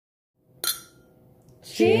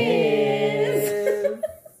Cheers!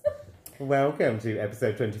 Welcome to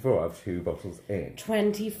episode 24 of Two Bottles In.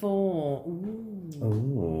 24. Ooh.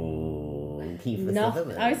 Ooh.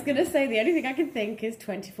 I was going to say, the only thing I can think is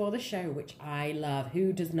 24 the show, which I love.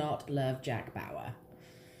 Who does not love Jack Bauer?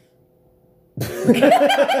 Just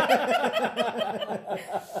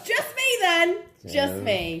me then. Just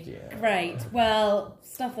me. Yeah. Great. Well,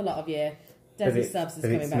 stuff a lot of you. Desi Subs is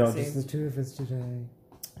coming back soon. It's not just the two of us today.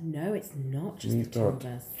 No, it's not just We've the two of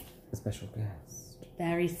got us. a special guest.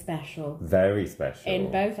 Very special. Very special.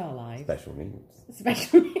 In both our lives. Special needs.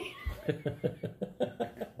 Special needs.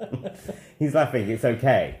 He's laughing, it's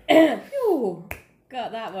okay. Phew.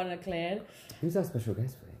 Got that one cleared. Who's our special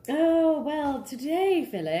guest, please? Oh, well, today,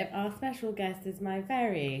 Philip, our special guest is my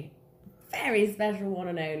very, very special one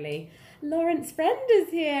and only. Lawrence Friend is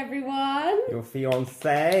here, everyone. Your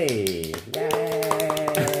fiancé.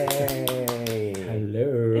 Yay!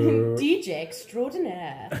 Hello. DJ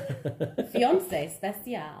extraordinaire. Fiancé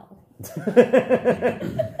spécial.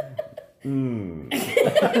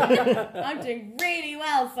 I'm doing really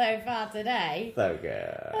well so far today. So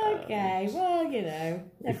good. Okay, well, you know.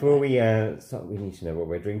 Before we start, we need to know what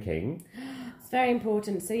we're drinking. It's very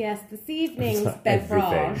important. So, yes, this evening's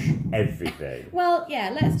beverage. Everything. Well,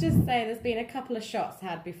 yeah, let's just say there's been a couple of shots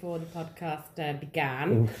had before the podcast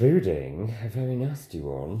began. Including a very nasty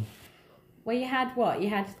one. Well, you had what? You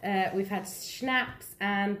had, we've had schnapps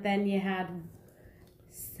and then you had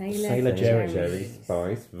Sailor Jerry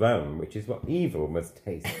spice rum, which is what evil must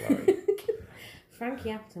taste like. Frankie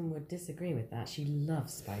Appleton would disagree with that. She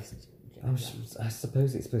loves spiced I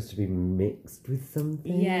suppose it's supposed to be mixed with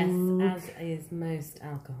something. Yes, as is most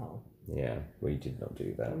alcohol. Yeah, we did not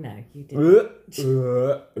do that. No, you didn't.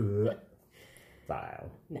 Vile.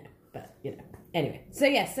 No, but, you know. Anyway, so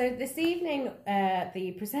yes, so this evening,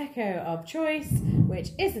 the Prosecco of choice,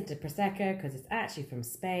 which isn't a Prosecco because it's actually from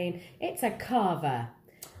Spain, it's a Cava.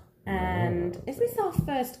 And is this our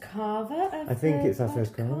first Cava of I think the it's our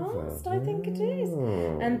first Cava. podcast? I think it is.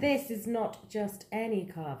 And this is not just any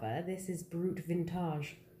Cava, this is Brut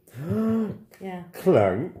Vintage. Yeah.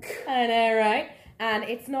 Clunk. I know, right? And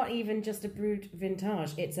it's not even just a Brut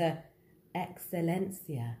Vintage, it's a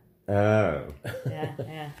Excellencia. Oh.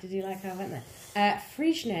 Yeah. Did you like how I went there?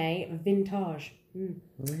 Frigenet Vintage.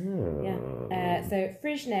 Yeah. So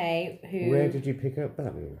Frigenet, who... Where did you pick up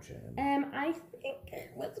that little gem? I think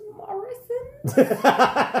it was Morrison's.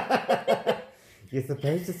 You're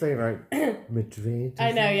supposed to say like Madrid.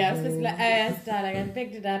 I know, yeah. I was supposed to be like, yes, darling. I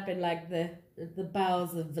picked it up in like the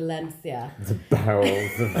bowels of Valencia. The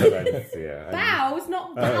bowels of Valencia. Bowels,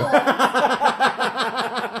 not bowels.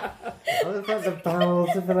 I was like the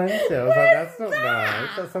bowels of Valencia. I was like, that's not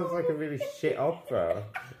nice. That sounds like a really shit opera.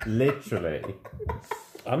 Literally.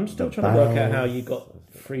 I'm still trying to work out how you got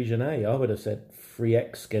Frigenet. I would have said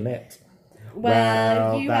Friexcanet.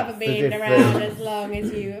 Well, you that's haven't the been difference. around as long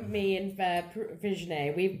as me and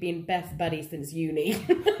Frigenet. We've been best buddies since uni.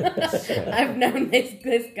 I've known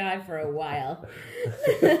this guy for a while.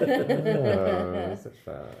 Oh, such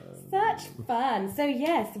fun. Such fun. So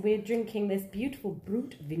yes, we're drinking this beautiful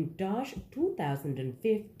Brut Vintage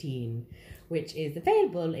 2015, which is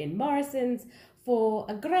available in Morrison's for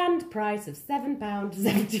a grand price of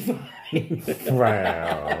 £7.75.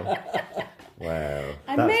 Wow. Wow.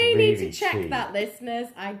 I That's may really need to check cheap. that, listeners.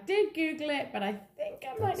 I did Google it, but I think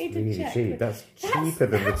I might need to really check. cheap. That's cheaper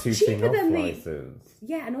than the that's tooting cheaper off than the- license.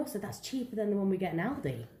 Yeah, and also that's cheaper than the one we get in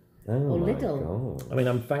Aldi. Oh Or my Lidl. God. I mean,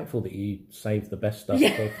 I'm thankful that you saved the best stuff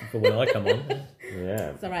Yeah. for when I come on.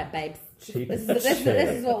 Yeah. It's all right, babes. Cheap. This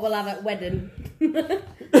is what we'll have at wedding.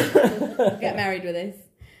 Get married with this.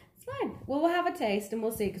 It's fine. Well, we'll have a taste and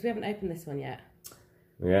we'll see, because we haven't opened this one yet.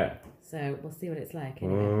 Yeah. So we'll see what it's like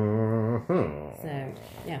anyway. Mhm. So,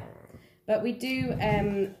 yeah. But we do,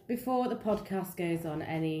 before the podcast goes on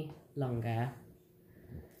any longer,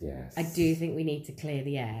 Yes. I do think we need to clear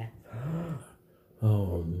the air.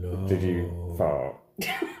 Oh, no. Did you fart? No,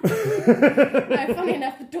 funny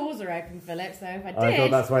enough, the doors are open, Philip, so if I did... I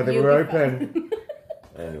thought that's why they you'd were be fine. open.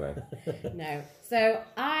 Anyway. No. So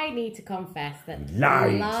I need to confess that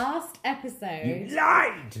Lied. last episode... You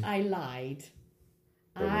lied! I lied.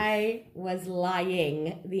 I was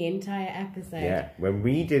lying the entire episode. Yeah. When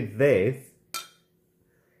we did this,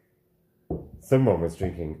 someone was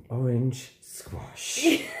drinking orange squash.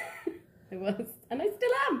 I was. And I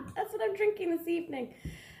still am. That's what I'm drinking this evening.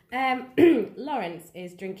 Lawrence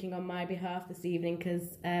is drinking on my behalf this evening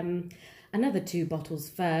because another 2 bottles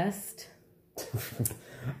first.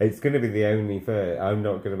 It's going to be the only first. I'm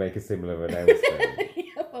not going to make a similar announcement.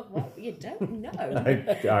 Yeah, well, You don't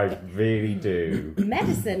know. I really do.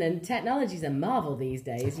 Medicine and technology's a marvel these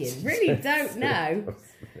days. You really don't know.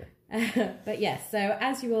 But yes, so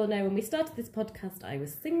as you all know, when we started this podcast, I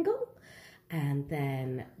was single. And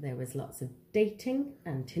then there was lots of dating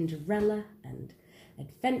and Tinderella and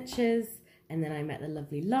adventures. And then I met the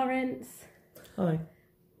lovely Lawrence. Hi.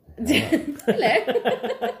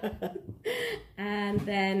 Hello. And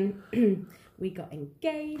then we got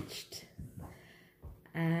engaged.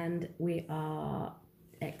 And we are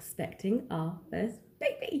expecting our first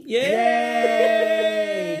baby.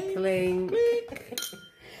 Yay! Clink.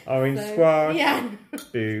 Orange squash. Yeah.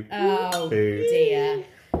 Boop. Oh, Boop. dear.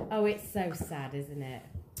 Oh, it's so sad, isn't it?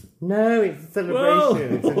 No, it's a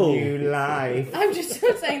celebration. It's a Whoa. new life. I'm just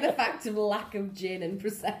saying the fact of lack of gin and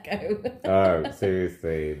Prosecco. Oh,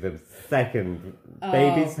 seriously. The second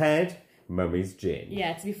baby's head, mummy's gin.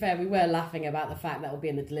 Yeah, to be fair, we were laughing about the fact that we'll be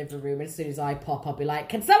in the delivery room. As soon as I pop, I'll be like,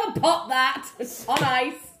 can someone pop that on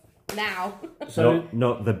ice now? So,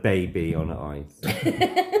 Not the baby on ice.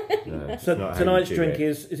 No, it's so not how tonight's you do drink it.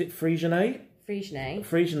 is it Frisianet? Frisianet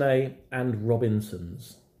Frisianet and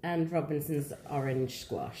Robinson's. and Robinson's orange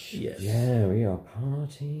squash. Yes. Yeah, we are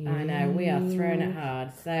partying. I know, we are throwing it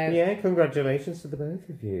hard. So, Yeah, congratulations to the both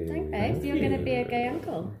of you. thanks, babes. You're going to be a gay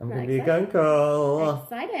uncle. I'm Not going to be a exciting? uncle.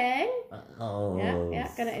 Exciting. Oh. Yeah,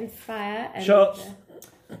 going to inspire. And, Shots.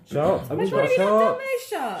 Shots. Have we Which one got have you not done shots?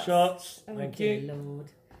 those shots? Shots. Oh, Thank dear you. Lord.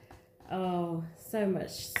 Oh, so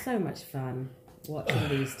much fun watching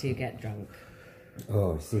these two get drunk.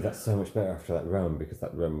 Oh, see, that's so much better after that rum, because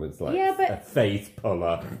that rum was like Yeah, but- a face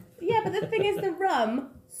puller. Yeah, but the thing is, the rum,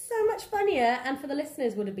 so much funnier, and for the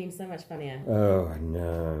listeners would have been so much funnier. Oh, I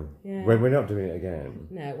know. Yeah. When we're not doing it again.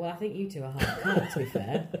 No, well, I think you two are hard cut, to be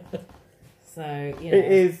fair. So, you know.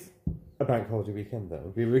 It is a bank holiday weekend,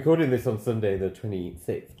 though. We're recording this on Sunday, the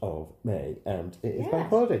 26th of May, and it is Yeah. bank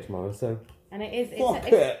holiday tomorrow, so... And it is, Fuck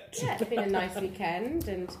it's it. yeah, it's been a nice weekend,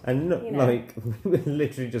 and And, You know. like, we're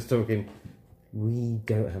literally just talking... We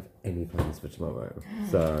don't have any plans for tomorrow,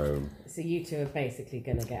 so... so you two are basically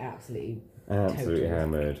going to get absolutely... Absolutely Totally.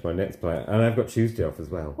 hammered. My next plan... And I've got Tuesday off as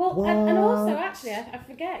well. Well, and also, actually, I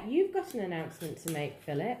forget, you've got an announcement to make,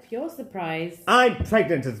 Philip. Your surprise... I'm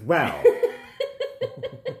pregnant as well!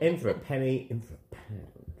 In for a penny, in for a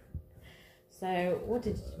pound. So,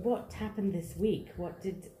 what happened this week? What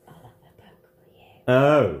did... Oh, the book for you.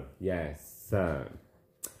 Oh, yes. So,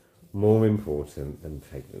 more important than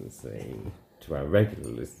pregnancy to our regular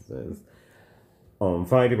listeners, on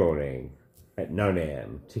Friday morning at 9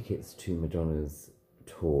 a.m, tickets to Madonna's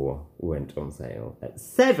tour went on sale at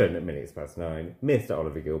 7 minutes past 9. Mr.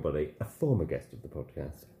 Oliver Gilbody, a former guest of the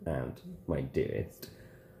podcast and my dearest,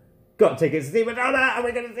 got tickets to see Madonna, and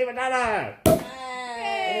we're going to see Madonna!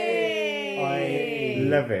 I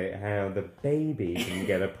love it how the baby can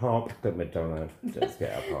get a pop, but Madonna does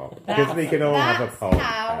get a pop. Because we can all have a That's pop.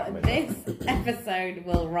 how at Madonna. this episode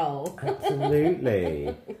will roll.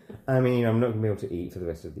 Absolutely. I mean, I'm not going to be able to eat for the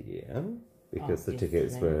rest of the year because the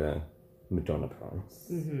tickets Obviously. were Madonna price.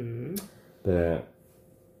 Mm-hmm. But,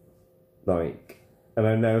 like, and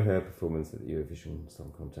I know her performance at the Eurovision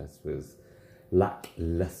Song Contest was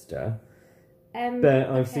lackluster. But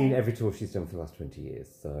I've seen every tour she's done for the last 20 years,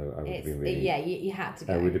 so I would have been really... Yeah, you had to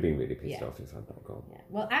go. I would have been really pissed Yeah. off if I'd not gone. Yeah.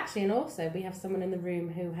 Well, actually, and also, we have someone in the room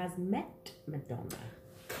who has met Madonna.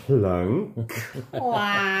 Clunk.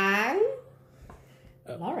 Clang.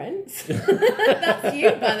 Lawrence. That's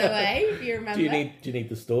you, by the way, if you remember. Do you need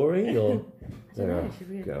the story or Oh, Should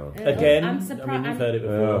we- God. again? I'm I surprised mean, you've heard it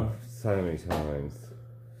before. Oh, so many times.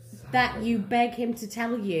 that you beg him to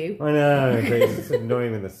tell you. I know, but it's just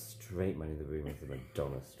annoying when the straight man in the room is the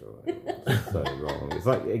Madonna story. It's so wrong. It's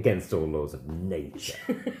like against all laws of nature.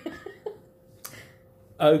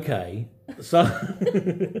 Okay, so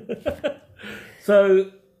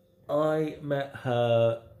so I met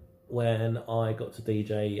her when I got to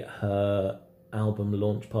DJ her album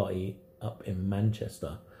launch party up in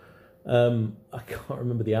Manchester. I can't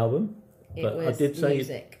remember the album, It but was I did say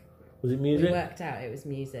music. was it We music? worked out it was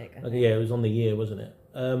music. I Okay, think. yeah, it was on the year, wasn't it?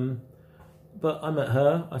 But I met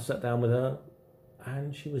her. I sat down with her,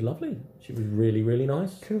 and she was lovely. She was really, really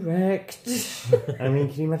nice. Correct. I mean,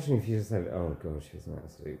 can you imagine if you just said, "Oh God, she was an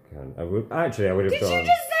absolute cunt"? I would have Did gone. you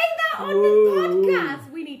just say that on Ooh. the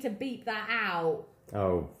podcast? We need to beep that out.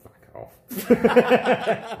 Oh, fuck off.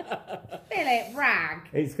 Philip, rag.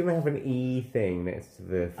 It's going to have an E thing next to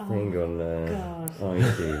the thing on God.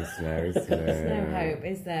 iTunes now, isn't There's it? no hope,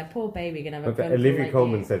 is there? Poor baby gonna have a Okay, grumpy Olivia like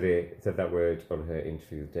Colman you. said that word on her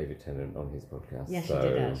interview with David Tennant on his podcast. Yeah, she so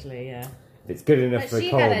did actually, yeah. If it's good enough But for she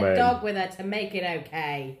Coleman, had a dog with her to make it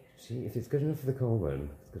okay. if it's good enough for the Coleman,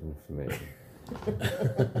 it's good enough for me.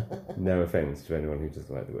 No offence to anyone who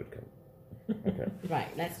doesn't like the word cunt. Okay. Right,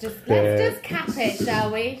 let's just cap it,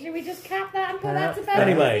 shall we? Should we just cap that and put that to bed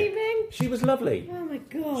Anyway. this evening? She was lovely. Oh my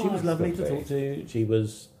god. She was lovely to Lovely. talk to. She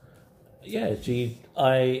was,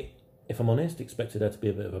 if I'm honest, expected her to be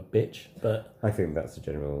a bit of a bitch, but I think that's a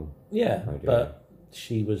general yeah, idea. but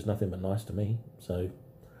she was nothing but nice to me. So,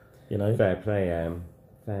 you know, Fair play,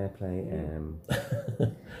 Fair play,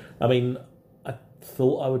 I mean, I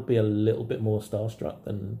thought I would be a little bit more starstruck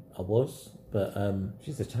than I was, but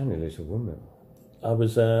She's a tiny little woman. I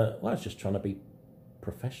was just trying to be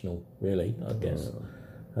professional, really, I guess.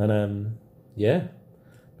 Yeah. And yeah,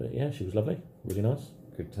 but yeah, she was lovely, really nice.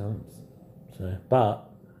 Good times. So, but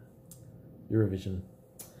Eurovision.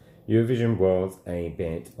 Eurovision was a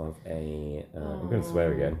bit of a, I'm going to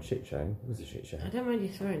swear again, shit show. It was a shit show. I don't mind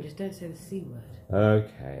you swearing, just don't say the C word.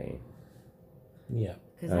 Okay. Yeah.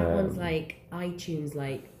 Because that one's like iTunes,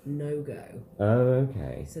 like no go.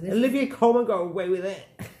 Okay. So this Olivia Colman got away with it.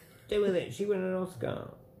 Do with it. She won an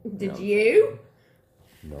Oscar. Did you?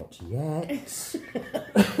 Not yet.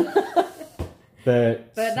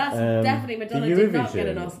 But that's definitely Madonna the did not get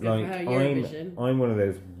an Eurovision, Oscar for her Eurovision. I'm one of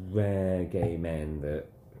those rare gay men that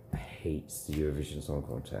hates the Eurovision Song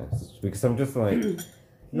Contest because I'm just like,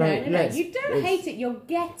 No, let's- you don't it's- hate it. You're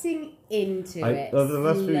getting into it. Over the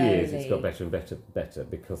last few years, slowly. it's got better and better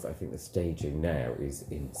because I think the staging now is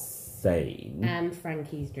insane. And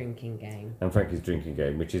Frankie's drinking game. And Frankie's drinking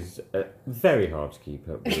game, which is very hard to keep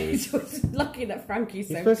up with. It's just lucky that Frankie's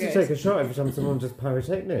so You're supposed good. to take a shot every time someone does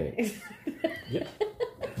pyrotechnics. Yeah.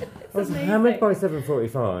 I was amazing. hammered by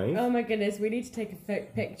 7:45. Oh my goodness, we need to take a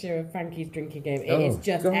picture of Frankie's drinking game. It Oh, is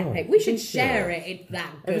just God, epic. We should ridiculous. share it. It's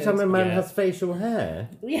that good. Every time a man Yeah. has facial hair,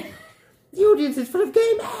 Yeah. the audience is full of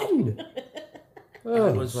gay men. Oh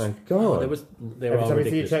It was- my god! They Every were time you see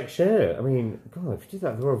a ridiculous. check shirt, I mean, God, if you did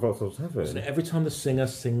that at the Royal Vauxhall Tavern, Every time the singer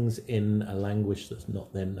sings in a language that's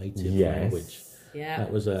not their native Yes. language, Yeah.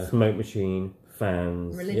 that was a smoke machine,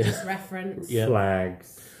 fans, Religious reference. Yeah.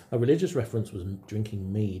 flags. religious reference was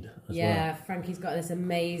drinking mead as Yeah, Frankie's got this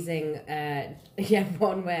amazing,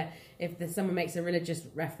 one where if someone makes a religious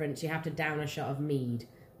reference, you have to down a shot of mead.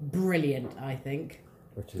 Brilliant, I think.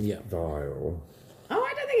 Which is Yeah. vile. Oh,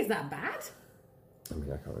 I don't think it's that bad. I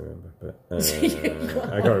mean, I can't remember, but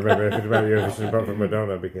I can't remember anything about Eurovision apart from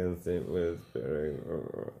Madonna because it was very.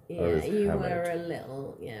 I Yeah, was you hammered. were a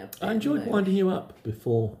little, yeah. well. I enjoyed winding you up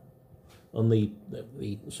before on the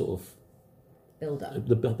sort of build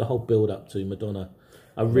up. the whole build up to Madonna.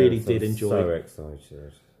 I really Yes, did I'm enjoy. So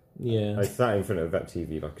excited! Yeah, I sat in front of that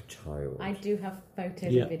TV like a child. I do have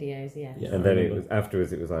photos Yeah. and videos, yeah. Yeah. And I then it remember. was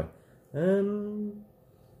afterwards. It was like,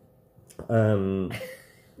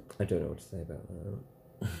 I don't know what to say about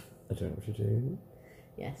that. I don't know what to do.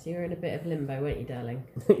 Yes, you were in a bit of limbo, weren't you, darling?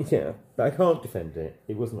 Yeah, but I can't defend it.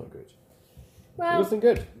 It was not good. It Well, wasn't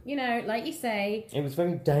good. you know, like you say, It was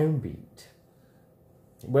very downbeat.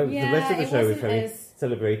 Well, Yeah, the rest of the it show was wasn't very as-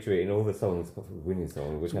 celebratory, and all the songs, apart from the winning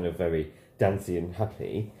song, were kind of very dancey and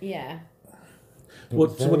happy. yeah. It What,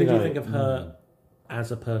 was so what very did you like, think of her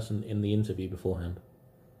as a person in the interview beforehand?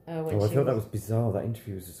 When Oh, I she thought that was bizarre. That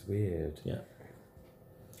interview was just weird. Yeah.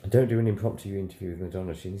 Don't do an impromptu interview with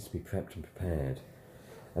Madonna. She needs to be prepped and prepared.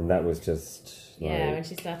 And that was just like... Yeah, when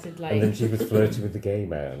she started like... And then she was flirting with the gay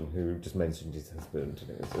man who just mentioned his husband. And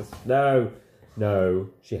it was just, no,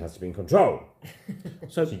 she has to be in control.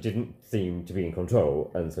 So She didn't seem to be in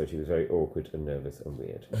control, and so she was very awkward and nervous and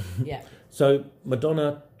weird. Yeah. So,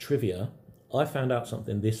 Madonna trivia. I found out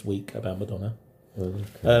something this week about Madonna.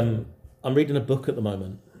 Okay. I'm reading a book at the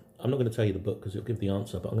moment. I'm not going to tell you the book because it'll give the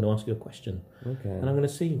answer, but I'm going to ask you a question. And I'm Okay. going to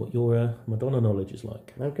see what your Madonna knowledge is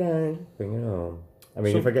like. Okay, bring it on. I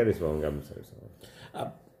mean, So- if I get this wrong, I'm so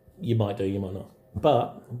sorry. You might do, you might not.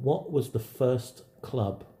 But what was the first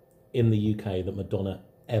club in the UK that Madonna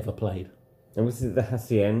ever played? And was it the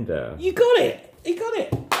Hacienda? You got it! He got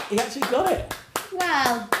it! He actually got it!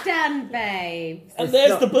 Well done, babes. And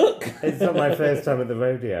there's the book! It's not my first time at the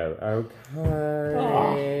rodeo.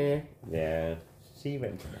 Okay. Yeah. She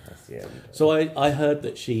went to the Hacienda. So I heard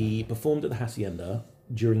that she performed at the Hacienda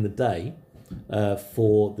during the day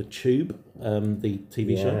for the Tube, the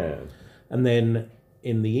TV show. Yeah. And then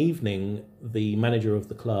in the evening, the manager of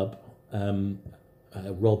the club,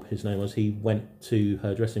 Rob, his name was, he went to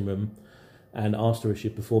her dressing room and asked her if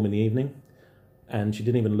she'd perform in the evening. And she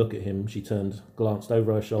didn't even look at him. She glanced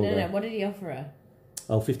over her shoulder. No, what did he offer her?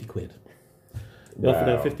 Oh, 50 quid. He offered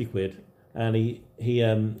her Wow. 50 quid. And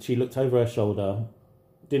she looked over her shoulder,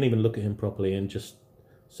 didn't even look at him properly, and just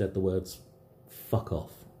said the words, "fuck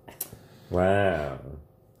off." Wow.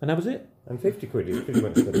 And that was it. And 50 quid is pretty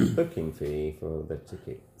much the booking fee for the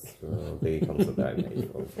tickets for the concert that I made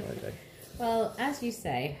on Friday. Well, as you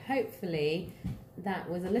say, hopefully that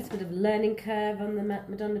was a little bit of a learning curve on the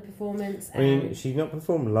Madonna performance. I mean, she'd not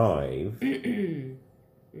performed live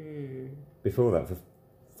before that for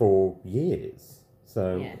 4 years.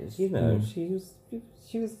 So, Yes. you know, she was,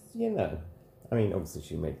 you know. I mean, obviously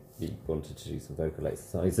she wanted to do some vocal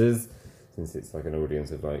exercises, since it's like an audience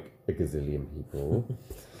of like a gazillion people.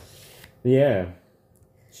 Yeah.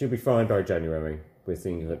 She'll be fine by January. We're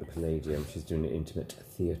seeing her at the Palladium. She's doing an intimate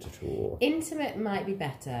theatre tour. Intimate might be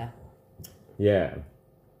better. Yeah.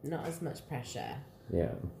 Not as much pressure.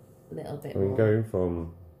 Yeah. A little bit I mean, more. going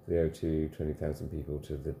from the O2, 20,000 people,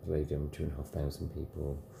 to the Palladium, 2,500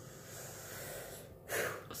 people.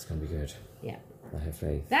 It's going to be good. Yeah. I have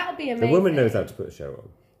faith. That would be The amazing. woman knows how to put a show on.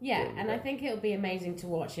 Yeah, and I think it'll be amazing to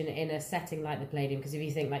watch in a setting like the Palladium, because if you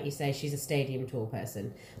think, like you say, she's a stadium tour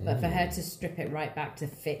person, but for her to strip it right back to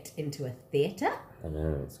fit into a theatre, I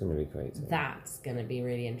know, it's going to be great. that's going to be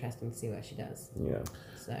really interesting to see what she does. Yeah.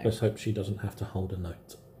 So Let's hope she doesn't have to hold a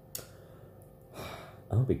note.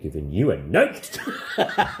 I'll be giving you a note!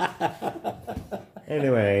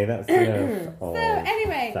 Anyway, that's enough. So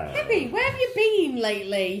anyway, that. Hippie, where have you been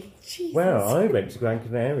lately? Jesus. Well, I went to Gran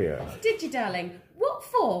Canaria. Did you, darling? What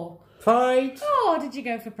for? Pride! Oh, did you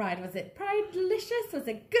go for Pride? Was it Pride delicious? Was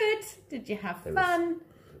it good? Did you have fun?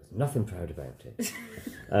 Nothing proud about it.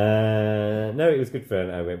 No, it was good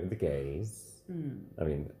fun. I went with the gays. I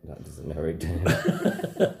mean, that doesn't narrow it down.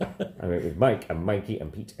 I went with Mike and Mikey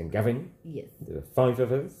and Pete and Gavin. Yes. There were 5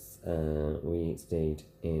 of us. We stayed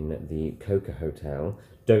in the Coca Hotel.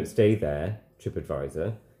 Don't stay there,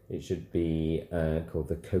 TripAdvisor. It should be called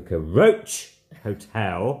the Coca Roach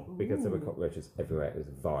Hotel, because there were cockroaches everywhere. It was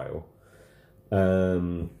vile.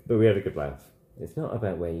 But we had a good laugh. It's not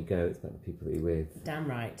about where you go, it's about the people that you're with. Damn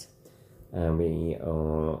right. And we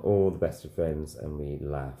are all the best of friends, and we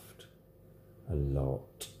laughed a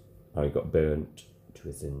lot. I got burnt to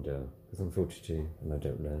a cinder because I'm 42 and I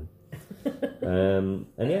don't learn.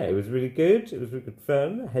 And yeah, it was really good. It was really good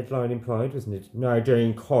fun. Headlining Pride was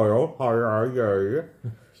Nadine Coyle. How are you?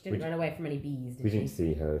 She didn't run away from any bees, We did didn't she?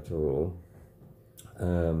 see her at all.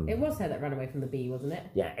 It was her that ran away from the bee, wasn't it?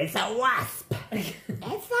 Yeah, it's a wasp. It's a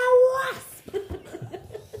wasp.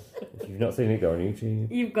 If you've not seen it, go on YouTube.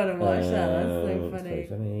 You've got to watch that. That's so It's funny. very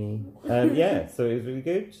funny. Yeah, so it was really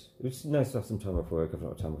good. It was nice to have some time off work. I've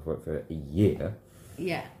not had time off work for a year,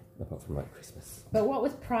 Yeah. apart from like Christmas. But what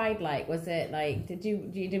was Pride like? Was it like, you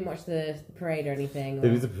didn't watch the parade or anything? Or?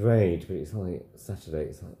 There was a parade, but it's like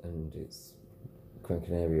Saturday, and it's Gran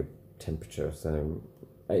Canaria temperature, so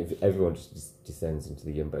everyone just descends into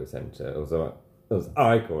the Jumbo Centre, although as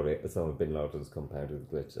I call it, Osama Bin Laden's compound with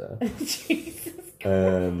glitter. Jesus.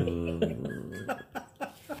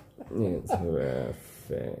 It's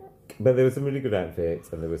horrific. But there were some really good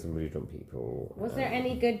outfits, and there were some really drunk people. Was there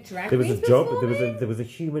any good drag There was a queens job. performing? There was a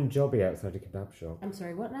human jobby outside a kebab shop, I'm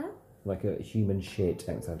sorry, what now? like a human shit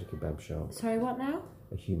outside a kebab shop. Sorry, what now?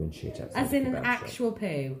 A human shit outside. As a in an kebab actual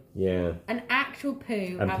poo. Shop. Yeah. An actual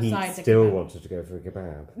poo And outside Pete the still kebab. wanted to go for a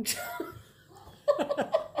kebab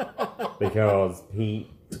because Pete,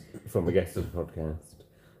 from a guest of the podcast,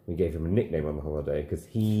 we gave him a nickname on the holiday because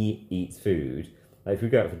he eats food. Like if we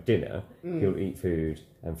go out for dinner, he'll eat food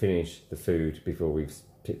and finish the food before we've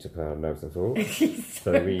picked up our knives and forks.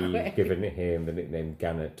 So we've quick. given him the nickname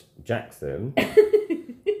Gannet Jackson.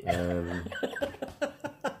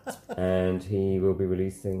 And he will be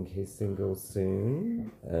releasing his single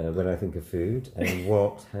soon, When I Think of Food, and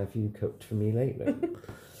What Have You Cooked For Me Lately?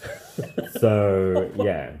 So,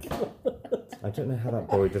 yeah. I don't know how that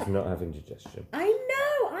boy does not have indigestion. I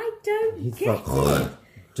know, I don't He's get like, it.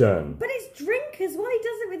 done. But it's drink as well. He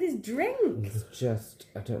does it with his drink. He's just,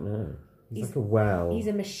 I don't know. He's like a wow. He's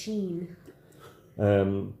a machine.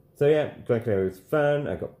 So yeah, Gran Canaria was fun.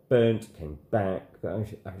 I got burnt, came back, but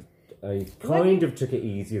I kind of took it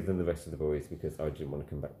easier than the rest of the boys because I didn't want to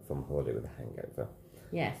come back from holiday with a hangover.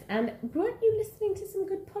 Yes, and weren't you listening to some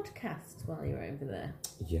good podcasts while you were over there?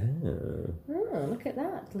 Yeah. Oh, look at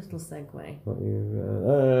that little segue. What you?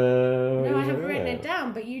 No, I haven't written it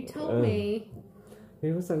down, but you told me.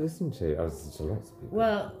 Who was I listening to? I was listening to lots of people.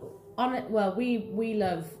 Well, we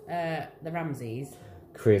love the Ramseys,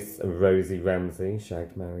 Chris and Rosie Ramsey,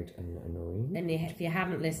 shagged, married, and annoying. and if you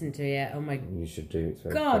haven't listened to it, oh my You should do. It's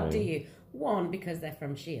very God, funny. do you? One, because they're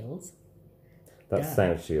from Shields. That's Duh.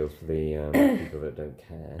 South Shields for the people that don't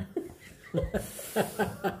care.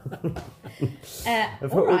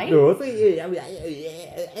 All right.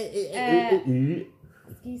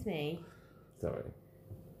 Excuse me. Sorry.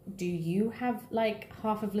 do you have like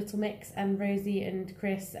half of Little Mix and Rosie and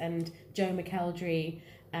Chris and Joe McElderry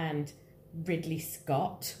and Ridley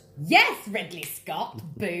Scott? Yes, Ridley Scott.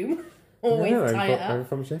 Boom. Always No, tie it I'm up.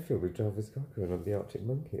 from Sheffield with Jarvis Cocker and the Arctic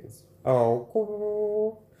Monkeys.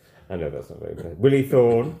 Oh, I know that's not very good. Willie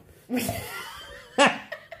Thorne.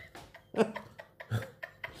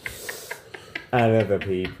 And other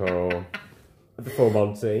people. The Full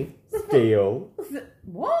Monty. Steel.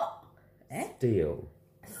 What? Steel.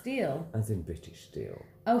 Steel. As in British steel.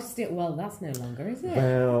 Oh, steel. Well, that's no longer, is it?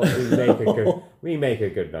 Well, we make a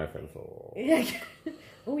good knife and fork. Yeah.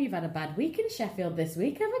 Oh, you've had a bad week in Sheffield this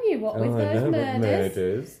week, haven't you? What with Oh, I those know, murders?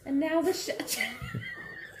 murders. And now the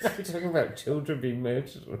We're talking about children being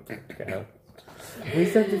murdered on a podcast. We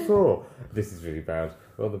said before, this is really bad.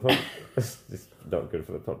 Well, this is not good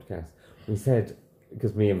for the podcast. We said,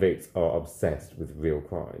 because me and Vix are obsessed with real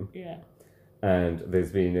crime, Yeah. and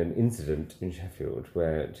there's been an incident in Sheffield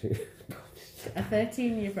where A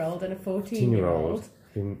 13-year-old and a 14-year-old. 14-year-old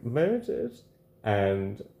have been murdered,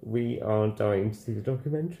 and we are dying to see the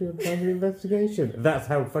documentary on Family Investigation. That's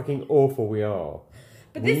how fucking awful we are.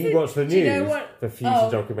 But We watch the do you know news what- for future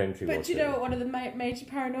documentary But watching. do you know what one of the major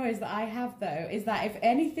paranoias that I have, though, is that if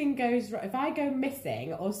anything goes wrong, if I go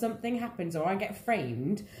missing or something happens or I get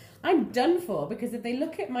framed, I'm done for, because if they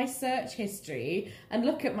look at my search history and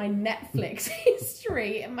look at my Netflix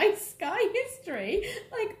history and my Sky history,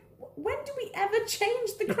 like, when do we ever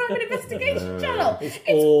change the Crime and Investigation channel? It's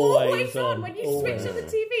always always on. on, When you always. switch on the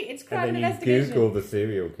TV, it's Crime And and, then you Investigation. Google the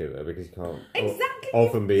serial killer because you can't Exactly.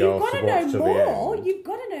 often be You've asked got to to watch know to more. the end. You've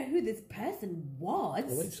got to know who this person was.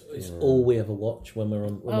 Well, it's all we ever watch when we're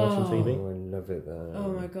watching TV. Oh, I love it though.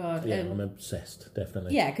 Oh my god. Yeah, I'm obsessed,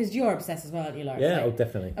 definitely. Yeah, because you're obsessed as well, aren't you, Laura? Yeah, Like- oh,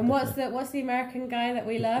 definitely. And what's the American guy that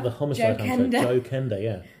we love? The homicide Joe hunter, Kenda. Joe Kenda,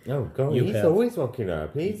 yeah. Oh god, You he's have. always rocking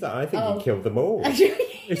up. I think Oh. he killed them all.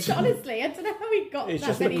 Honestly, I don't know how he got It's that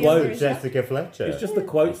just many the quote, years ago. Jessica Fletcher. It's just the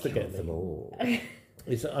quotes that killed get them me. all.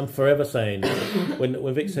 I'm forever saying,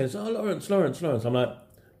 when Vic says, "Oh, Lawrence," I'm like,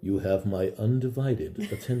 "You have my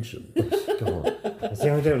undivided attention." God. See,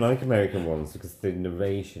 I don't like American ones because the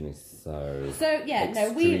narration is so. So yeah, no,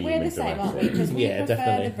 extreme we're the and same, aren't we? dramatic. Because we Yeah, prefer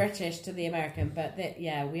definitely. the British to the American, but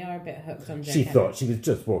yeah, we are a bit hooked on Joe She Kenda. thought she was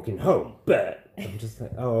just walking home, but I'm just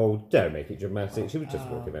like, oh, don't make it dramatic. She was just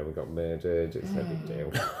walking home and got murdered. It's no big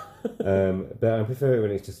deal. But I prefer it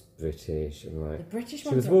when it's just British and like The British she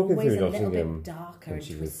ones was are walking always through a little Nottingham bit darker and and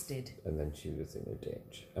she twisted. and then she was in a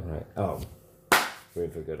ditch. I'm like, oh, we're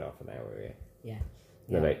in for a good half an hour here. Yeah.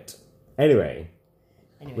 No, mate. Anyway,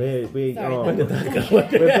 Anyway, we sorry, are. where did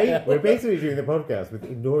that We're basically doing the podcast with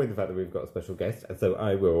ignoring the fact that we've got a special guest, and so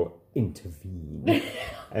I will intervene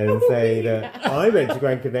and say that I went to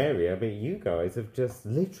Gran Canaria, but you guys have just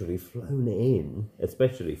literally flown in,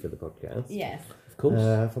 especially for the podcast, Yes, Of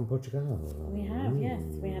course, from Portugal. we have. Yes,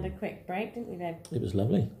 we had a quick break, didn't we, babe? it was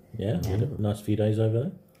lovely. Yeah, we had a nice few days over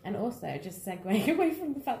there. And also, just segueing away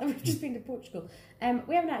from the fact that we've just been to Portugal,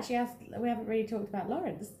 we haven't really talked about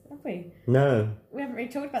Lawrence, have we? No, We haven't really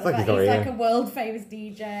talked about It's the like fact he's he's not like here. a world famous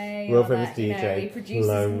DJ. World or famous that, you know, DJ, he produces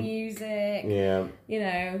clone. music. yeah, You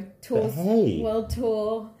know, tours, hey. world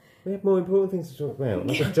tour. we have more important things to talk about,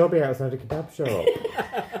 like a jobby outside a kebab shop.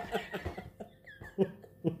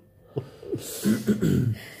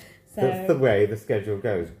 So That's the way the schedule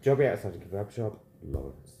goes. Jobby outside a kebab shop,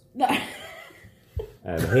 Lawrence. no.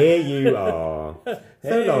 And here you are. So,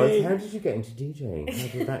 Hey. Lawrence, how did you get into DJing? How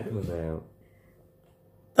did that come about?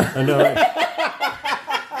 I know.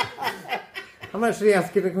 I'm actually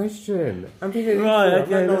asking a question. I'm being Right, I'm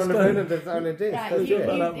okay, not let's on the go. phone and there's only this. Right, That's you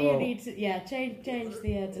it. need to change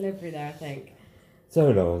the delivery there, I think. So,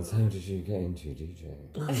 Lawrence, how did you get into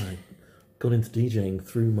DJing? I got into DJing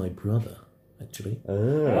through my brother, actually. Ah.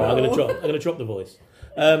 I'm gonna drop the voice.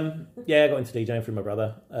 Yeah, I got into DJing through my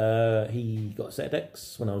brother. He got a set of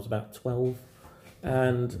decks when I was about 12,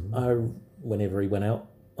 and whenever he went out,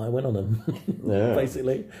 I went on them. Yeah.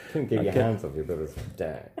 Basically. Couldn't get your Okay. hands off your brother's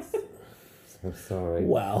decks. So sorry.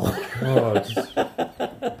 Wow. God.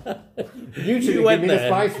 You should have went given me the there.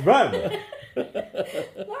 spice run.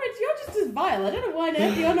 Lawrence, you're just as vile. I don't know why on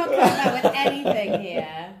earth you're not coming out with anything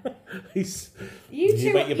here. He's You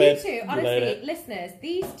two, make your bed, you two, you lay honestly, it. listeners,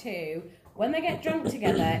 these two, when they get drunk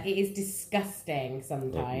together, it is disgusting It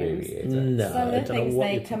sometimes. really is. no. Some of I the don't know things what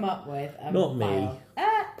they you're come up with are Not me. vile.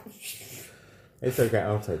 It's okay,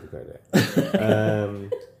 I'll take the credit.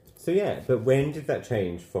 So yeah, but when did that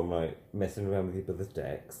change from like messing around with your brother's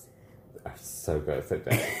decks, I'm so good at said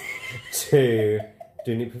decks, to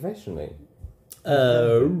doing it professionally?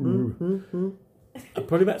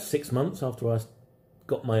 Probably about 6 months after I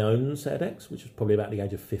got my own set of decks, which was probably about the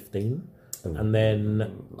age of 15. And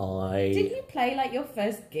then I Didn't you play like your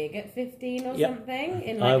first gig at 15 or Yep. something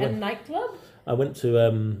in I like a went- nightclub? I went to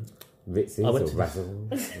Ritzies I went or to-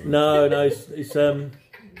 Razzles? no it's it's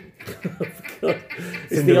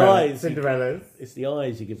the eyes. Cinderella's. It's the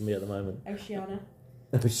eyes you're giving me at the moment. Oceana.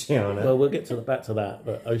 Oceana. Well, we'll get back to that,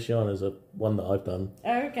 but Oceana's one that I've done.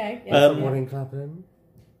 Oh, okay. Yeah. Someone in Clapham?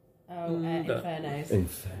 Infernos.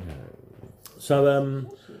 Inferno. So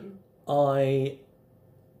I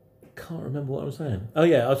can't remember what I was saying. Oh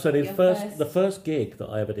yeah, I said the first gig that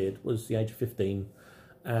I ever did was the age of 15,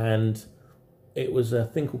 and it was a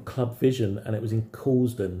thing called Club Vision, and it was in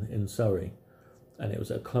Coulsdon in Surrey, and it was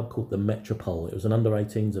a club called the Metropole. It was an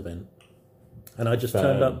under-18s event, and I just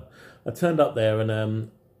turned up. I turned up there,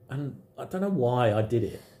 and I don't know why I did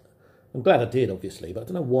it. I'm glad I did, obviously, but I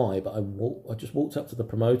don't know why. But I just walked up to the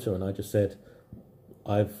promoter and I just said,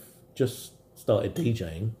 "I've just started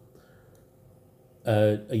DJing.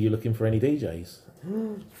 Are you looking for any DJs?"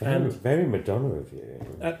 Very Madonna of you.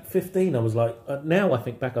 At 15, I was like, now I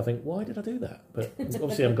think back, I think, why did I do that? But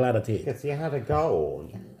obviously I'm glad I did. Because you had a goal.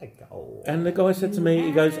 You had a goal. And the guy said to me,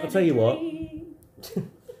 he goes, I'll tell you what.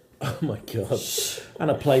 Oh my God.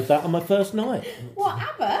 And I played that on my first night. What,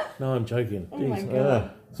 ABBA? No, I'm joking. Oh my Jeez.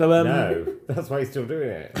 God. So, No, that's why he's still doing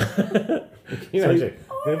it. You know, we're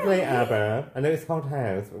going to play ABBA. I know it's Hot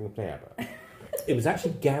House, but we're going to play ABBA. it was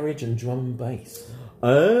actually garage and drum and bass.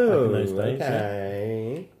 Oh, Back in those days,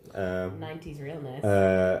 okay. 90s realness.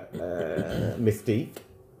 Mystique.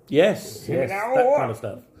 Yes, that kind of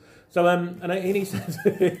stuff. So, and he said,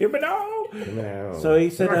 no. No. So he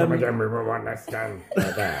said, Come again, we will understand.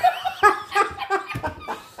 Like that.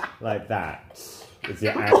 Like that. It's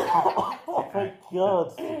your oh my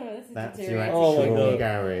God. This is That's your deteriorating. actual Oh my God.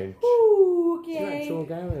 garage. Ooh, It's your okay. actual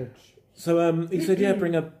garage. So he said, yeah,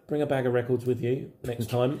 bring a bag of records with you next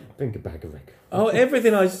time. Bring a bag of records. Oh,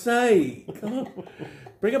 everything I say. Come on.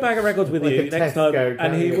 Bring a bag of records with Like you a next time, Tesco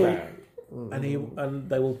and he carry will, bag. and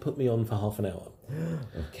they will put me on for half an hour.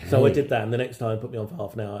 Okay. So I did that, and the next time put me on for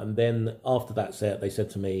half an hour, and then after that set, they said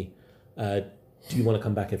to me, "Do you want to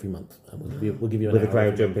come back every month? And we'll give you an With hour." the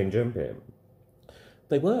crowd jumping.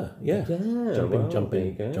 They were, yeah, Yeah, jumping, well,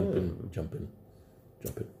 jumping, there you go. jumping.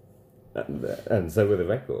 And so were the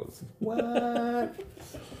records. What?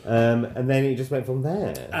 And then it just went from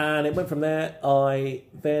there. And it went from there. I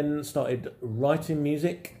then started writing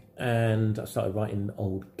music, and I started writing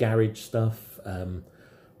old garage stuff.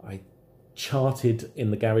 I charted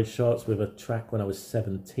in the garage charts with a track when I was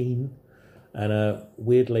 17, and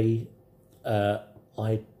weirdly,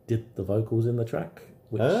 I did the vocals in the track.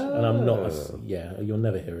 And I'm not. You'll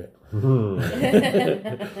never hear it.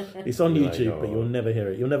 It's on YouTube, but you'll never hear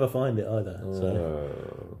it. You'll never find it either. So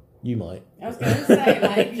you might. I was going to say,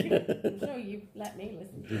 like, I'm sure you let me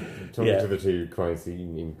listen. Talking Yeah. to the two crime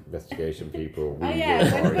scene investigation people. Oh we yeah,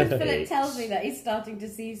 were when horrific. Philip tells me that he's starting to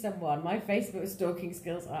see someone, my Facebook stalking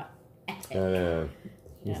skills are epic.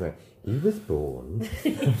 He's like, he was born.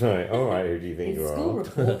 Right, all right, who do you think His you school are?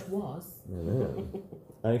 report was. I know.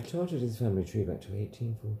 I charted his family tree back to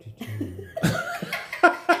 1842.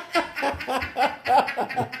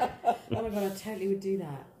 Oh my god, I totally would do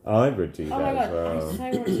that. I would do Oh that my as god, I well. so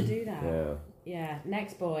want to do that. Yeah. Yeah,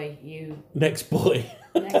 next boy you Next boy.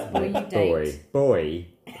 date. Boy.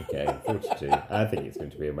 Okay, 42. I think it's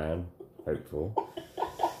going to be a man. Hopeful.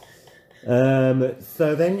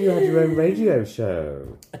 So then you had your own radio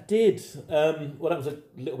show. I did. Well, that was a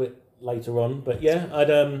little bit later on, but yeah,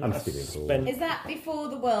 I'm I just giving a spent. Is that before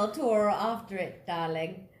the world tour or after it,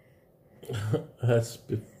 darling?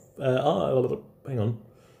 Hang on.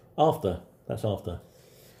 After. That's after.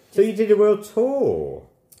 So you did a world tour.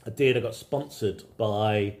 I did. I got sponsored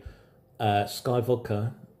by Sky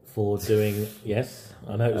Vodka for doing. Yes,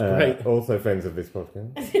 I know it was great. Also friends of this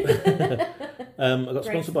podcast. I got Great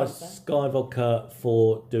sponsored by sponsor. Sky Vodka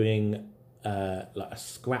for doing like a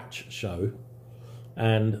scratch show,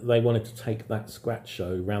 and they wanted to take that scratch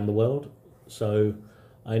show around the world. So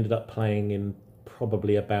I ended up playing in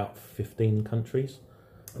probably about 15 countries.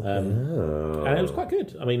 Oh. And it was quite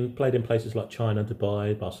good. I mean, played in places like China,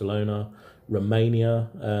 Dubai, Barcelona, Romania.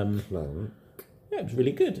 Yeah, it was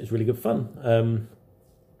really good. It was really good fun.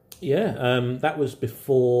 That was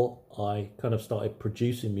before I kind of started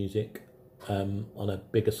producing music on a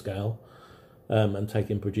bigger scale and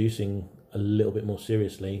taking producing a little bit more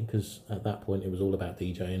seriously, because at that point it was all about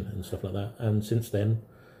DJing and stuff like that. And since then,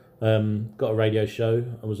 got a radio show.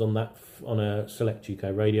 I was on that on a Select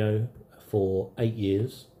UK radio for 8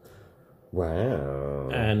 years. Wow.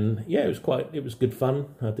 And yeah, it was good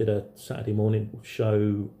fun. I did a Saturday morning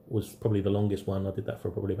show, was probably the longest one. I did that for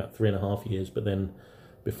probably about 3.5 years. But then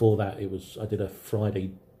before that, I did a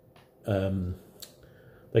Friday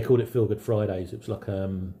they called it Feel Good Fridays. It was like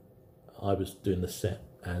I was doing the set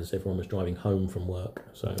as everyone was driving home from work.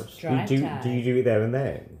 So it was, Drive do time. you do it there and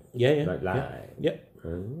then? yeah, Like live? Yep.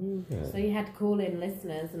 So you had to call in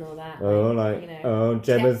listeners and all that.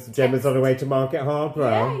 Gemma's on her way to Market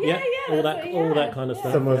Harbour. Yeah, all that's that, what- all that kind of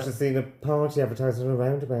stuff. Someone's yeah. just seen a party advertised on a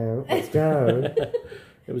roundabout. Let's go.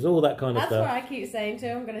 It was all that kind of That's stuff. what I keep saying to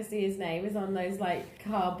him. I'm going to see his name is on those like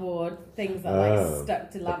cardboard things that Oh. like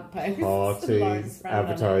stuck to lampposts. Parties Lawrence Brown on it.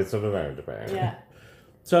 advertised on a roundabout. Yeah.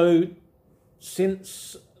 So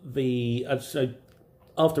since so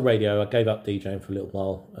after radio, I gave up DJing for a little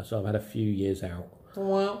while. So I've had a few years out.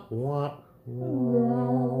 What?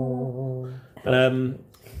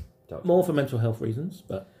 More for mental health reasons,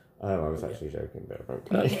 but Oh, I was actually joking there.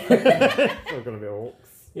 Okay. Still gonna be orcs.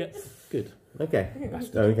 yeah, good. Okay.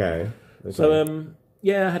 Okay. So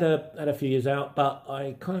yeah, I had a few years out, but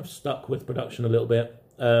I kind of stuck with production a little bit.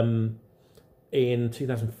 In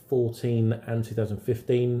 2014 and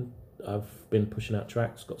 2015, I've been pushing out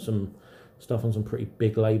tracks. Got some stuff on some pretty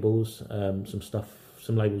big labels.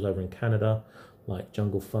 Some labels over in Canada, like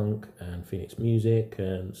Jungle Funk and Phoenix Music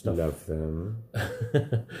and stuff. Love them.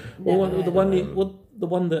 The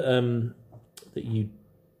one that you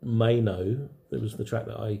may know, that was the track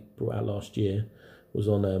that I brought out last year, was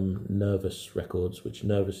on Nervous Records, which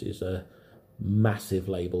Nervous is a massive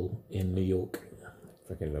label in New York.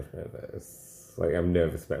 Fucking love Nervous. Like, I'm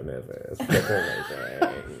nervous about Nervous. That's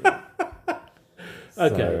amazing.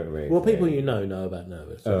 Okay, well, people you know about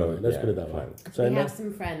Nervous. So Oh, let's yeah, put it that way. fine. So We have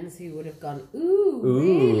some friends who would have gone, ooh,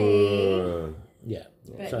 really? Ooh. yeah.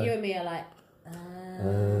 But So- you and me are like,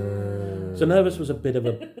 So Nervous was a bit of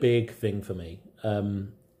a big thing for me.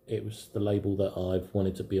 It was the label that I've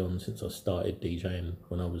wanted to be on since I started DJing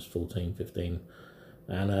when I was 14, 15.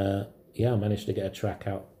 And I managed to get a track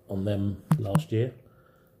out on them last year.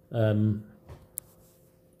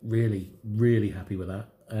 Really, really happy with that.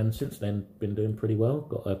 And since then, been doing pretty well.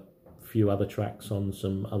 Got a few other tracks on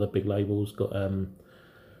some other big labels. Got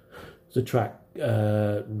there's a track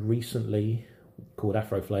recently called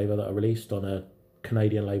Afro Flavor that I released on a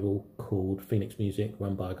Canadian label called Phoenix Music,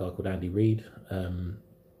 run by a guy called Andy Reid,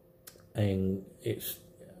 and it's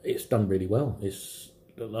done really well. It's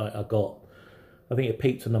like I think it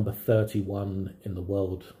peaked to number 31 in the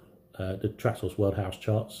world, the Traxsource World House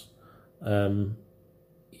charts.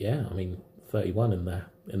 Yeah, I mean 31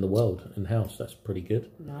 in the world in house. That's pretty good.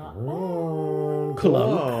 not. Oh,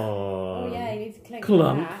 Clunk. Oh, yeah, you need to click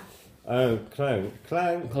Clunk. that. Oh, clank,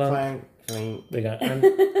 clank, Clunk. clank, clank. There you go. And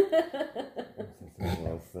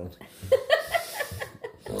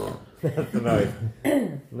That's a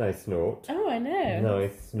nice snort. Oh, I know.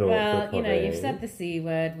 Nice snort. Well, for you know, Polly. you've said the C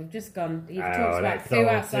word. We've just gone. You've Oh, talked about that's food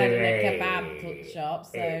all outside in a silly. kebab shop.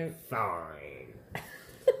 So It's fine.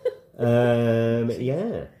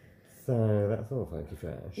 Yeah. So that's all. Thank you,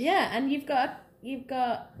 Fresh. yeah, and you've got.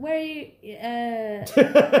 Where are you?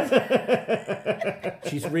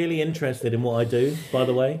 she's really interested in what I do, by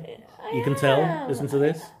the way. You can tell. Listen to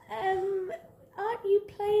this. Aren't you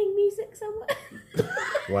playing music somewhere?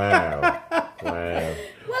 Wow. Wow.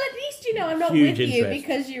 Well, at least you know I'm not Huge with you interest.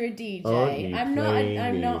 because you're a DJ. Aren't you I'm not. playing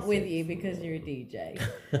I'm not with music you because you're a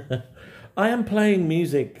DJ. I am playing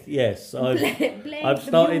music. Yes, Playing I've the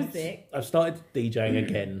started. music. I've started DJing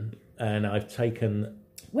again, and I've taken.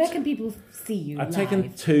 Where can people see you? I've live?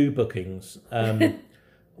 taken 2 bookings.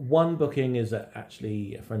 One booking is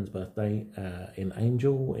actually a friend's birthday in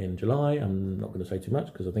Angel in July. I'm not going to say too much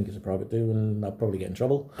because I think it's a private do and I'll probably get in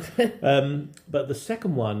trouble. But the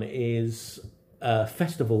second one is a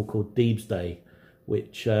festival called Deeb's Day,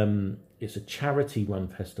 which is a charity-run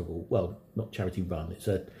festival. Well, not charity-run.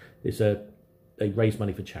 They raise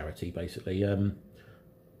money for charity, basically.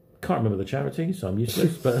 Can't remember the charity, so I'm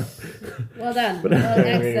useless. But Well done. But Well, really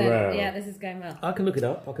excellent. well. Yeah, this is going well. I can look it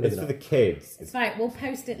up. It's for the kids. It's fine. We'll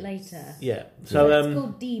post it later. Yeah. So it's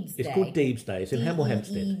called Deeb's Day. it's called Deeb's Day. It's in Hemel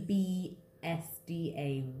Hempstead.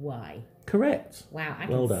 DEEBSDAY. Correct. Wow, I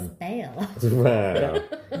Well can done. spell.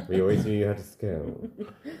 Wow. We always knew you had a skill.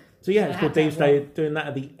 So yeah, So it's how's called that Deeb's Day. Doing that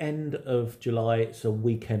at the end of July. It's a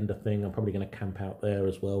weekender thing. I'm probably going to camp out there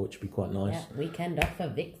as well, which would be quite nice. Yeah, weekend off for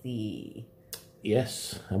Vixie.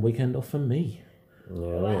 Yes, a weekend off for me.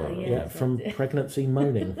 Well, Yeah, yes, from that's it. pregnancy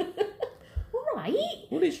moaning. Right.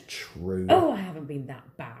 Well, it's true. Oh, I haven't been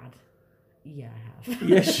that bad. Yeah, I have.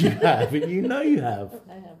 Yes, you have. You know you have.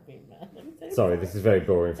 I have been bad. I'm so Sorry, this is very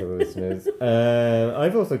boring for the listeners.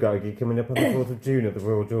 I've also got a gig coming up on the 4th of June at the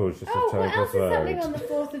Royal George, just Oh, off what Charing else Cross is happening Road. on the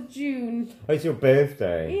 4th of June? Oh, it's your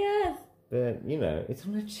birthday. Yes. But, you know, it's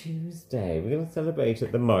on a Tuesday. We're going to celebrate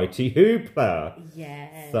at the Mighty Hoopla.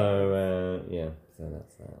 Yeah. So, yeah. So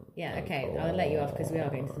that's that. Yeah, Oh, okay, I'll let you off because we are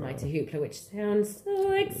going to the Mighty Hoopla, which sounds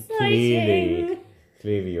so exciting.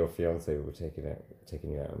 Clearly your fiance will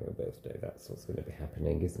taking you out on your birthday. That's what's going to be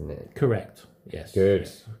happening, isn't it? Correct. Yes. Good.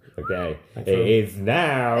 Yes. Okay. Thanks It for- is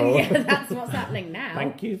now. Yeah, that's what's happening now.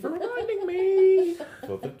 Thank you for reminding me.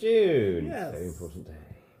 4th of June. Yes. Very important day.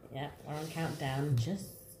 Yeah, we're on countdown, just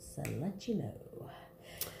to let you know.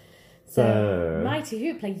 So, Mighty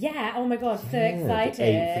Hoopla, yeah, oh my god, so yeah, excited. the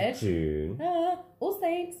 8th of June. All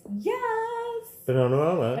Saints, yes!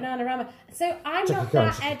 Bananarama. Bananarama. So I'm Chaka not Khan,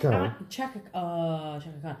 that Chaka Khan.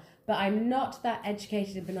 Chaka Khan. But I'm not that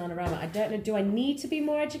educated in Bananarama. I don't know. Do I need to be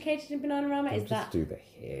more educated in Bananarama? Is Just that do the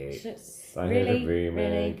hits. Just- I really? heard a rumour,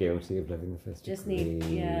 Really? guilty of loving the first just degree.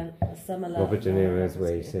 need summer love? Robert De Niro's No,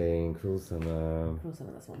 Waiting, Cruel Summer, Cruel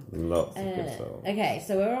Summer, that's one. lots of good songs. Okay,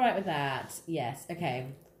 so we're all right with that. Yes. Okay.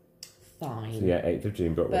 Fine. So yeah, 8th of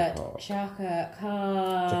June, Broadway But Park. Chaka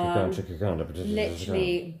Chaka Khan.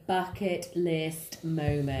 literally bucket list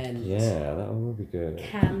moment. Yeah, that one will be good.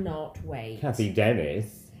 Cannot wait. Kathy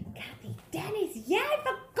Dennis. Kathy Dennis. Yeah, I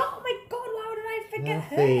forgot. Oh my god, why did I forget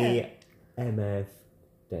her? Kathy MF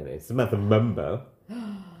Dennis. Samantha Mumbo.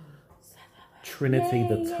 Trinity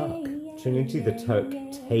the Tuck. Trinity the Tuck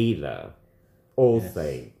Taylor. All Yes.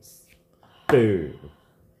 Saints. Boom.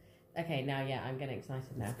 Okay, now I'm getting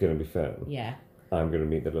excited now. It's going to be fun. Yeah. I'm going to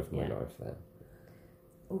meet the love of my Yeah. life there.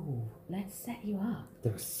 Ooh, let's set you up.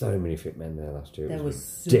 There were so many fit men there last year. It There was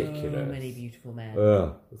was ridiculous. so many beautiful men.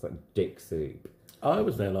 Ugh, it was like dick soup. I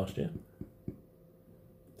was there last year.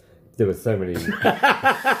 There were so many.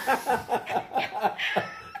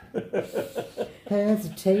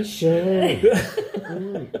 Hesitation.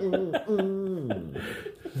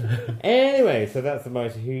 Anyway, so that's the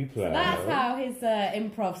Mighty Hoopla. That's how his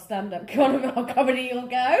improv stand-up comedy will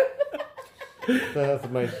go. So that's the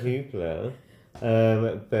Mighty Hoopla.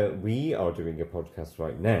 But we are doing a podcast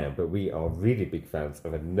right now, but we are really big fans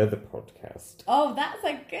of another podcast. Oh, that's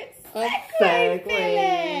a good segue, segue. Philip.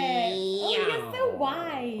 Oh, you're so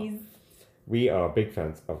wise. We are big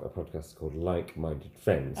fans of a podcast called Like Minded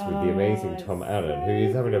Friends with the Oh, amazing Tom Allen, who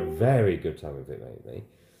is having a very good time with it lately,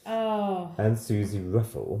 Oh, and Susie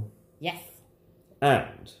Ruffle. yes.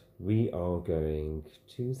 And we are going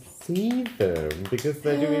to see them because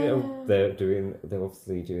they're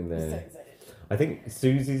obviously doing So their. excited. I think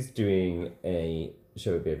Susie's doing a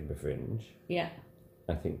show at the Edinburgh Fringe. Yeah.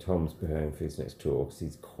 I think Tom's preparing for his next tour because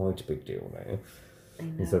he's quite a big deal now. I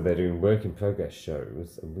know. And so they're doing work in progress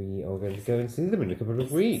shows, and we are going to go and see them in a couple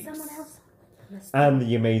of weeks. Someone else. And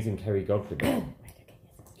the amazing Kerry Godliman. Right, okay,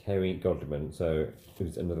 yes. Kerry Godliman, so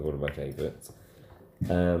who's another one of my favourites.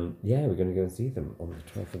 Yeah, we're going to go and see them on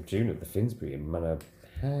the 12th of June at the Finsbury in Manor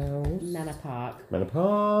House. Manor Park. Manor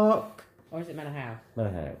Park. Or is it Manor House?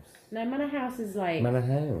 Manor House. No, Manor House is like... Manor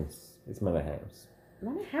House. It's Manor House.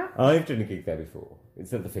 Manor House? I've done a gig there before.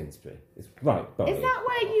 It's at the Finsbury. It's right by. Is that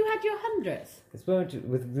where you had your 100th? It's where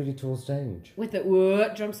with a really tall stage. With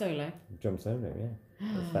the drum solo? Drum solo, yeah.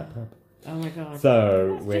 It's that pub. Oh my god.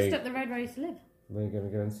 So That's we're just up the road where I used to live. going to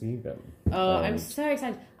go and see them. Oh, I'm And- so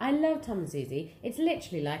excited. I love Tom and Susie. It's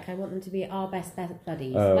literally like I want them to be our best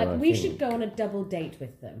buddies. Oh, like I we think- should go on a double date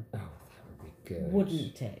with them. Oh, that would be good.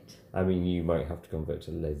 Wouldn't it? I mean, you might have to convert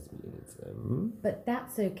to lesbianism. But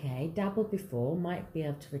that's okay. Dabbled before, might be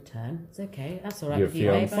able to return. It's okay. That's all right Your with you,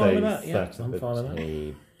 eh, fiance fine with babe? that, yeah. sat I'm at fine with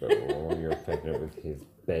the that. table. You're pregnant with his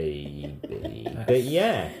baby. But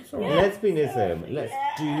yeah, lesbianism. Let's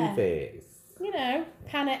do this. You know,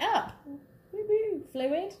 pan it up. Woo-woo.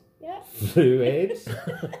 Fluid. Yeah. Fluid.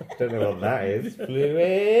 Don't know what that is.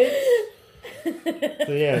 Fluid.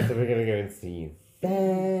 So yeah, so we're going to go and see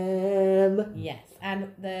them. Yes.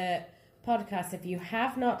 And the podcast, if you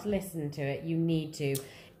have not listened to it, you need to.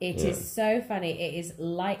 It is so funny. It is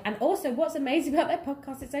like, and also what's amazing about their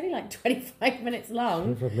podcast, it's only like 25 minutes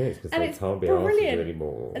long. 25 minutes because And they it's can't be asked to do brilliant.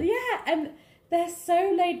 anymore. Yeah, and they're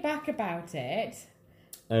so laid back about it.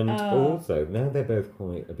 And also, now they're both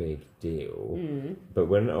quite a big deal. But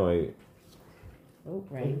when I... Oh,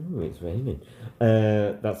 rain. Oh, it's raining.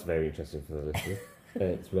 That's very interesting for the listeners.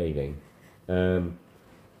 It's raining.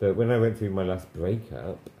 But when I went through my last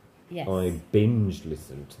breakup, Yes. I binge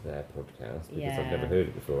listened to their podcast because I've never heard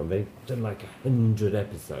it before, and they've done like 100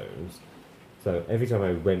 episodes. So every time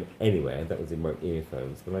I went anywhere, that was in my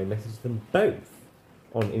earphones, then I messaged them both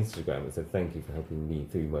on Instagram and said thank you for helping me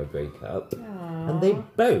through my breakup, and they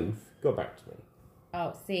both got back to me.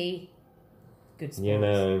 Oh, see? Good sport. You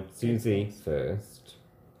know, Susie first,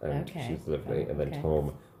 and Okay. she's lovely, and then Okay.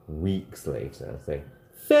 Tom weeks later saying,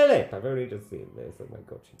 Philip, I've only just seen this. Oh my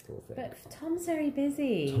god, she poor thing. But Tom's very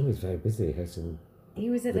busy. Tom is very busy hosting He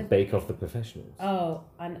was at the the... Bake Off the Professionals. Oh,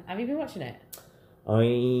 and have you been watching it?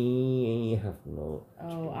 I have not.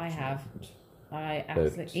 Oh, I have. I But-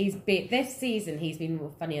 absolutely. This season. He's been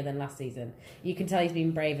more funnier than last season. You can tell he's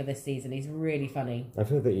been braver this season. He's really funny. I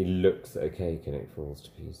feel that he looks at a cake and it falls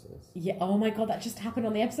to pieces. Yeah. Oh my god, that just happened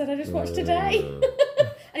on the episode I just watched today.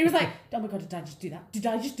 And he was like, "Oh my god, did I just do that? Did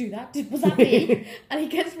I just do that? Was that me?" And he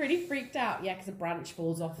gets really freaked out. Yeah, because a branch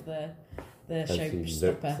falls off the As he looks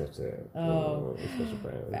showstopper. at it. Oh, it's such a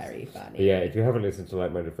browse. Very But funny. yeah, if you haven't listened to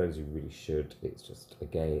Like Minded Friends, you really should. It's just a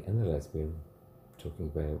gay and a lesbian talking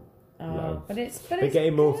about Oh, love. but it's They're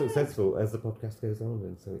getting more good. successful as the podcast goes on,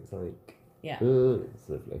 and so it's like, Yeah, it's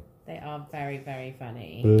lovely. they are very, very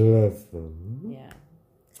funny. Bless them. Yeah.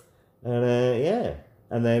 And yeah,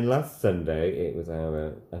 and then last Sunday it was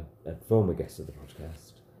our a former guest of the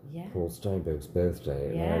podcast, Yeah. Paul Steinberg's birthday,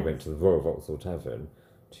 and I Yes. went to the Royal Vauxhall Tavern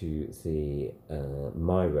to see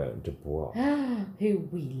Myra Dubois. Who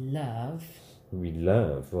we love. We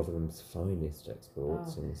love Rotherham's finest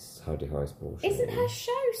exports and Howdy High Sport. Isn't her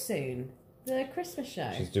show soon? The Christmas show.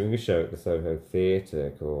 She's doing a show at the Soho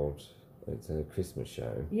Theatre called. It's a Christmas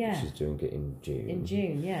show. Yeah. She's doing it in June. In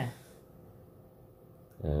June, yeah.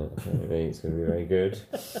 Apparently it's going to be very good.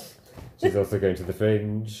 She's also going to the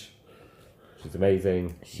Fringe. She's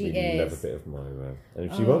amazing. She really love a is. bit of Myra. And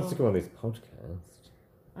if she wants to come on this podcast,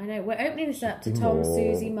 I know. We're opening this up to Be Tom, more-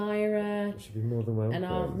 Susie, Myra, she'd be more than welcome. and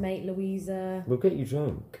our mate Louisa. We'll get you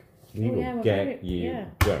drunk. We Oh, will yeah, we'll get get it- you yeah.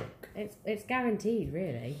 drunk. It's guaranteed,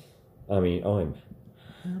 really. I mean, I'm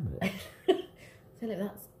hammered. Philip,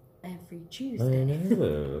 that's every I Tuesday.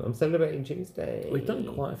 know. I'm celebrating Tuesday. We've done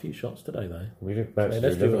quite a few shots today, though. We're about to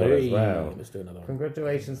Let's do another one as well. Let's do another one.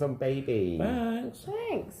 Congratulations on baby. Thanks.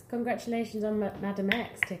 Thanks. Congratulations on Madam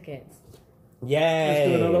X tickets. Yay! Let's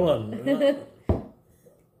do another one.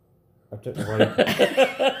 I don't know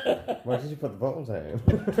why. Why did you put the bottle down?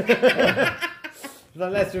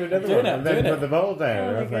 Like, let's do another Do one it, and do then it. put the bottle down. Oh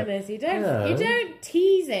I my was like, goodness! You no. don't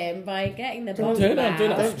tease him by getting the bottle do it, out. do it.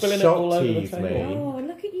 Don't Spilling it shot all over the tease table. me. Oh,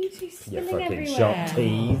 look at you two You spilling fucking everywhere. shot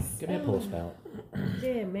tease. Give me a pour spout.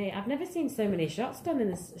 Dear me, I've never seen so many shots done in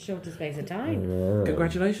this shorter space of time.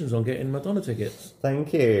 Congratulations on getting Madonna tickets.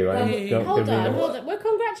 Thank you. I'm Hey. not Hold gonna be on, the- hold on. We're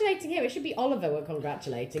congratulating him. It should be Oliver we're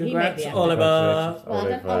congratulating. Congrats, he made the effort. Oliver. Well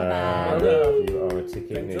done, Oliver. Oliver. You are a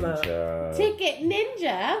ticket Thanks for that. ninja. Ticket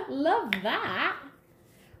Ninja, love that.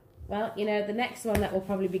 Well, you know, the next one that we'll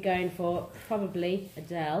probably be going for, probably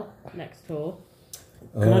Adele, next tour.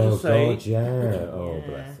 Can I Oh, just say- God, yeah. Oh, Yeah.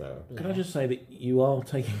 bless her. Can I just say that you are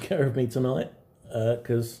taking care of me tonight?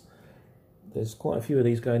 Because there's quite a few of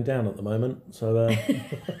these going down at the moment. So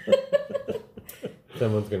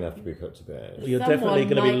Someone's going to have to be put to bed. you're Someone definitely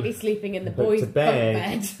might going to be be. sleeping in the Put boys' to bunk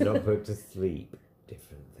bed, bed. not put to sleep.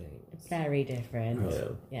 Different things. Very different. Yeah.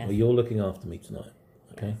 Yes. Well, you're looking after me tonight.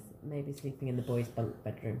 Okay. Maybe sleeping in the boys' bunk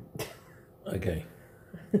bedroom. Okay.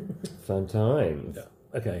 Fun times.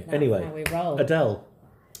 Okay. That's anyway, how we roll. Adele.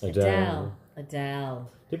 Adele.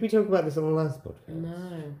 Did we talk about this on the last podcast? No, I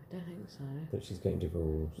don't think so. That she's getting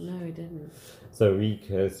divorced. No, we didn't. So we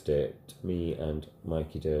cursed it, me and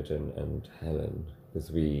Mikey Durden and Helen, because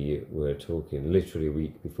we were talking literally a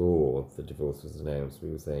week before the divorce was announced. We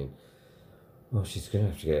were saying, "Oh, she's going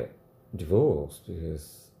to have to get divorced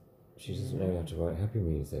because she doesn't know how to write happy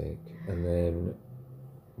music." And then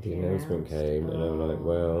the She announcement announced. came, and I'm like, Oh.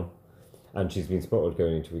 "Well," and she's been spotted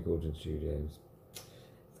going into recording studios.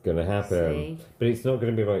 It's going to happen, See? but it's not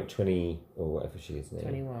going to be like 20 or whatever she is now.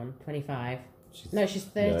 21, 25. She's, No, she's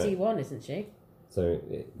 31, isn't she? So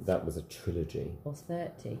that was a trilogy. Or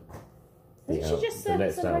 30. The Didn't she just the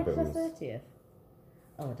next celebrate her album's- 30th?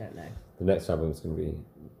 Oh, I don't know. The next album's going to be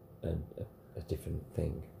a different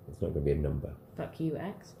thing. It's not going to be a number. Fuck you,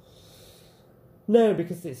 X. No,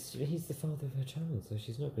 because he's the father of her child, so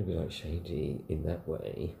she's not going to be like shady in that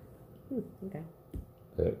way. Okay.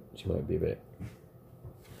 But she might be a bit.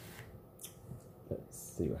 Let's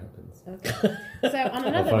see what happens. Okay. So on I'll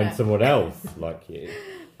another find note, someone else like you.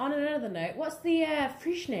 on another note, what's the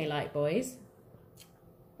Frischnay like, boys?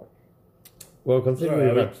 Well, considering Sorry,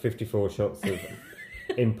 we've I had 54 shots of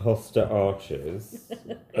imposter archers,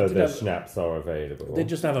 other schnapps are available. They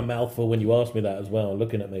just have a mouthful when you asked me that as well,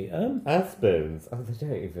 looking at me. Aspens. Oh, they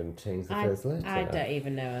don't even change the first letter. I don't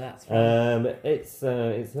even know where that's from. It's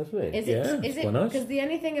lovely. Is Yeah, it? Is it's it? quite nice. Because the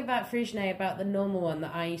only thing about Frischnay, about the normal one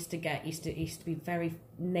that I used to get, used to be very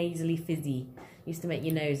nasally fizzy. Used to make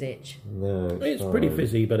your nose itch. No, It's fine. pretty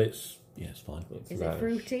fizzy, but it's fine. It's Is nice. it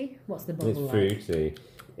fruity? What's the bubble It's like? fruity.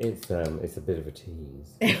 It's a bit of a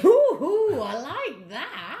tease. Ooh, I like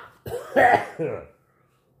that.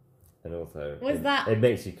 And also, Was that- it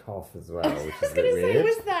makes you cough as well, I which was is a going bit to say, weird.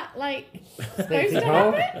 was that like Makes supposed you to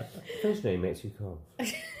cough. happen? First name makes you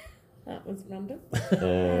cough. That was random.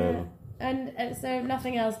 And so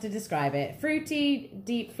nothing else to describe it. Fruity,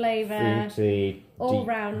 deep flavour, all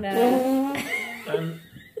rounder. And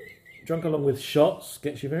drunk along with shots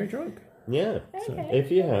gets you very drunk. Yeah. Okay. So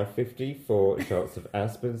if you have 54 shots of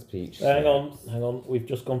Aspen's peach Hang schnapps- on. We've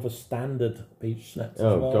just gone for standard peach schnapps. as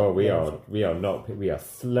Oh well. god, we are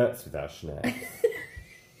sluts with our schnapps.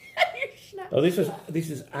 Oh, this is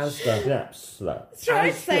Asda. Schnapps sluts. Try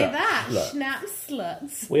to say Sluts, that. sluts. Schnapp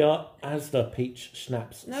sluts. We are Asda peach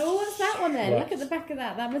schnapps. No, what's that one then? Sluts. Look at the back of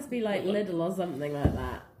that. That must be like Lidl or something like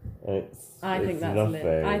that. I think it's that's nothing.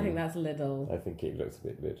 Lidl. I think that's Lidl. I think it looks a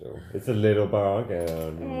bit little. It's a little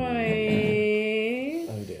bargain. Oi.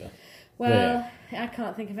 Oh dear. Well, I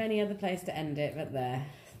can't think of any other place to end it but there.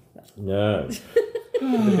 No.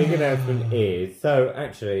 The big announcement is, so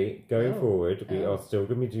actually, going forward, we are still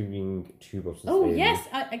going to be doing 2 bottles Oh, in, yes.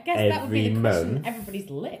 I guess that would be the every question on month. everybody's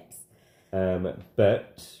lips.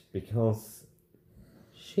 But because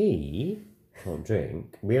she can't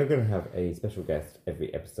drink, we are going to have a special guest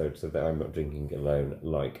every episode so that I'm not drinking alone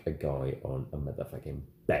like a guy on a motherfucking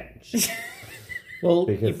bench. Well,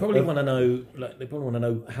 you Because probably of- want to know. Like, they probably want to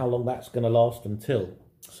know how long that's going to last until.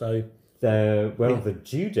 So, The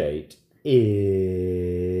due date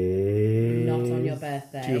is... Not on your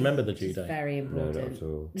birthday. Do you remember the which due is date? Very No, important. not at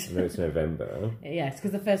all. No, it's November. Yes,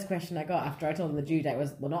 because the first question I got after I told them the due date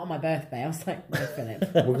was, well, not on my birthday. I was like, no,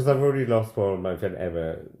 Philip. Well, because I've already lost one of my friend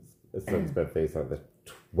Emma's son's birthday is like the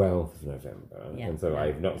 12th of November. Yeah. And so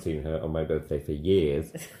I've not seen her on my birthday for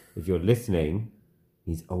years. If you're listening,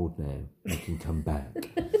 he's old now. He can come back.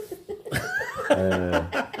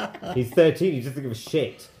 He's 13. He doesn't give a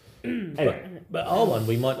shit. Anyway. but our one,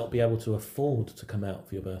 we might not be able to afford to come out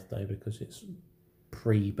for your birthday because it's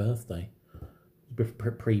pre-birthday,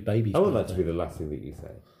 pre-baby's I want that birthday. to be the last thing that you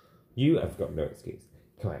say. You have got no excuse.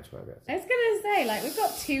 Come out to my birthday. I was going to say, like, we've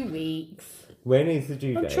got 2 weeks. When is the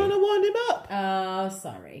due I'm date? trying to wind him up. Oh,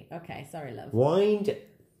 sorry. Okay, sorry, love. Wind.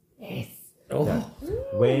 Yes. Oh,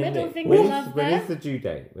 No. middle finger when love when there. is the due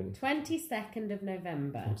date? When 22nd of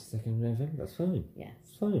November. 22nd of November. That's fine. Yes.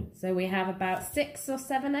 It's fine. So we have about 6 or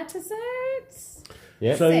 7 episodes.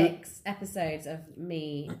 Yeah. So- 6 episodes of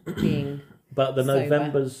me being... but the Sober.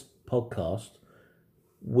 November's podcast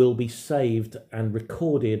will be saved and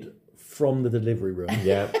recorded from the delivery room.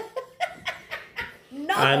 Yeah.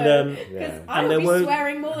 No! And, Because Yeah. I And will there be won't-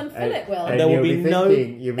 swearing more than Philip will. and there will you'll be no-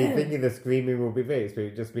 You'll be thinking the screaming will be fixed, but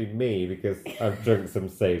it'll just be me because I've drunk some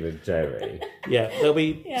Sailor Jerry. Yeah, there'll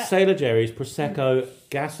be Yeah. Sailor Jerry's, Prosecco,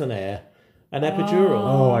 gas and air, and epidural.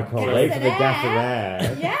 Oh, I can't Gas wait for and the gas air. and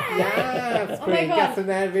air. Yeah! Yes, Oh my Queen, God. gas and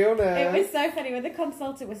air, Fiona. It was so funny when the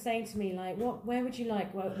consultant was saying to me, like, where would you like,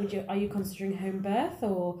 are you considering home birth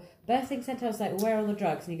or birthing centre? I was like, where are all the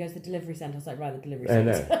drugs? And he goes, the delivery centre. I was like, right, the delivery I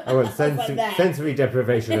centre. know. I want like that. sensory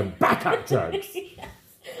deprivation and backup drugs. Yes.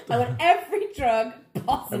 I want every drug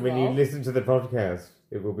possible. And when you listen to the podcast,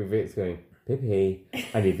 it will be Vix going, Pippi,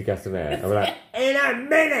 I need the gas and air. I'm like, in a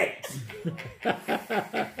minute!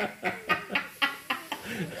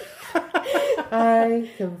 I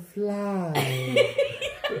can fly.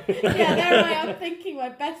 Yeah, there I am thinking my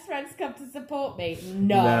best friend's come to support me.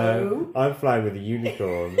 No. I'm flying with a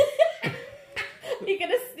unicorn. You've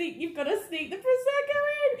got to sneak the Prosecco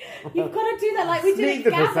in. You've got to do that like we did Sneak at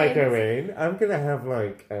the Gavin's. Prosecco in. I'm going to have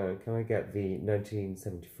can I get the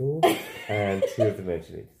 1974 and 2 of the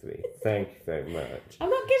 1983? Thank you very much. I'm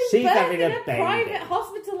not giving She's birth having in a a baby. private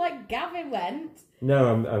hospital like Gavin went. No,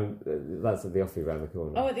 I'm that's at the offie around the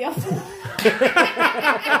corner. Oh, at the hospital.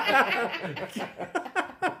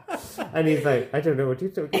 And he's like, I don't know what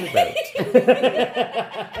you're talking about.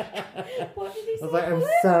 What did he say? I was like, I'm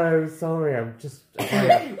so sorry. I'm just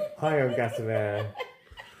high on gas and air.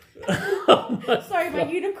 Sorry, my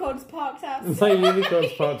unicorn's parked outside. My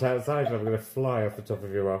unicorn's parked outside and I'm going to fly off the top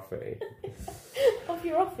of your offie. Off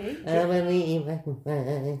your offie.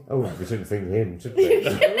 Oh, we shouldn't sing him, should we? You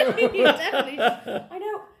definitely. I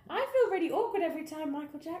know. I feel really awkward every time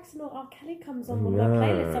Michael Jackson or R. Kelly comes on one of my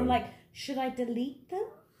playlists. I'm like, should I delete them?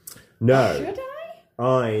 No. Should I?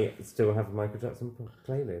 I still have a Michael Jackson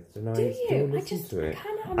playlist and Do I still you? listen to it.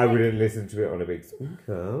 I'm I like, wouldn't listen to it on a big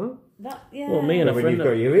speaker. yeah. Well, me and a But when friend you've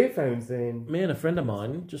got your earphones in. Me and a friend of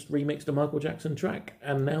mine just remixed a Michael Jackson track,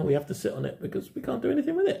 and now we have to sit on it because we can't do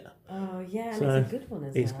anything with it. Oh yeah, and So, it's a good one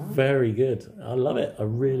as It's well. very good. I love it. I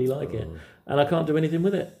really like it, and I can't do anything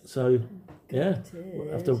with it. So, yeah,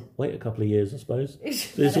 we'll have to wait a couple of years, I suppose.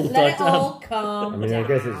 This all Let died it down. all calm I mean, down. I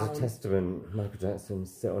guess it's a testament. Michael Jackson,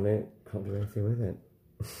 sit on it, can't do anything with it.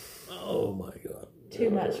 Oh my god! Too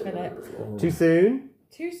much, Philip. Too soon?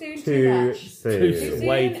 Too soon, too Too much. soon. Too Too soon. soon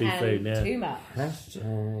Way too and soon, yeah. Too much.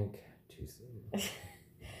 Hashtag too soon.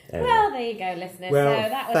 Well, there you go, listeners. Well, so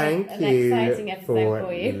that was thank an you exciting episode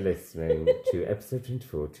for you. listening to episode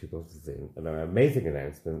 24, Two Bottles of Zoom, and our amazing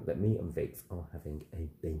announcement that me and Vix are having a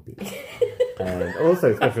baby. And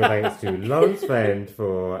also special thanks to Lawrence Friend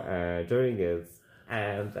for joining us.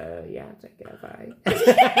 And take care, bye.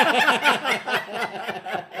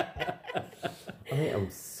 I am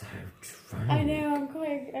so drunk. I know, I'm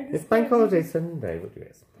quite... It's Bank Holiday Sunday, what do you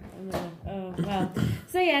expect? Oh, well.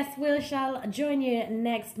 So, yes, we shall join you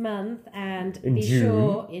next month and In be June.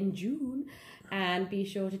 sure... In June. And be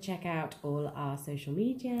sure to check out all our social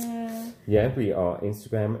media. Yeah, we are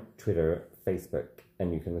Instagram, Twitter, Facebook,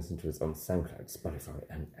 and you can listen to us on SoundCloud, Spotify,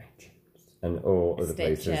 and iTunes. And all other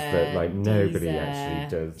places that, like, nobody Deezer, actually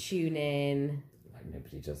does. Tune in. Like,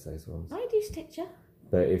 nobody does those ones. I do Stitcher.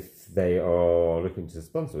 But if they are looking to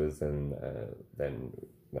sponsor us, then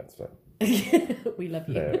that's fine. We love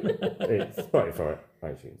you. It's Spotify,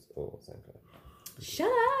 iTunes, or SoundCloud.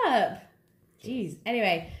 Shut up. Jeez.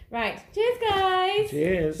 Anyway, right. Cheers, guys.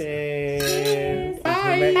 Cheers. Cheers. Bye.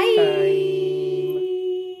 Until next time. Bye.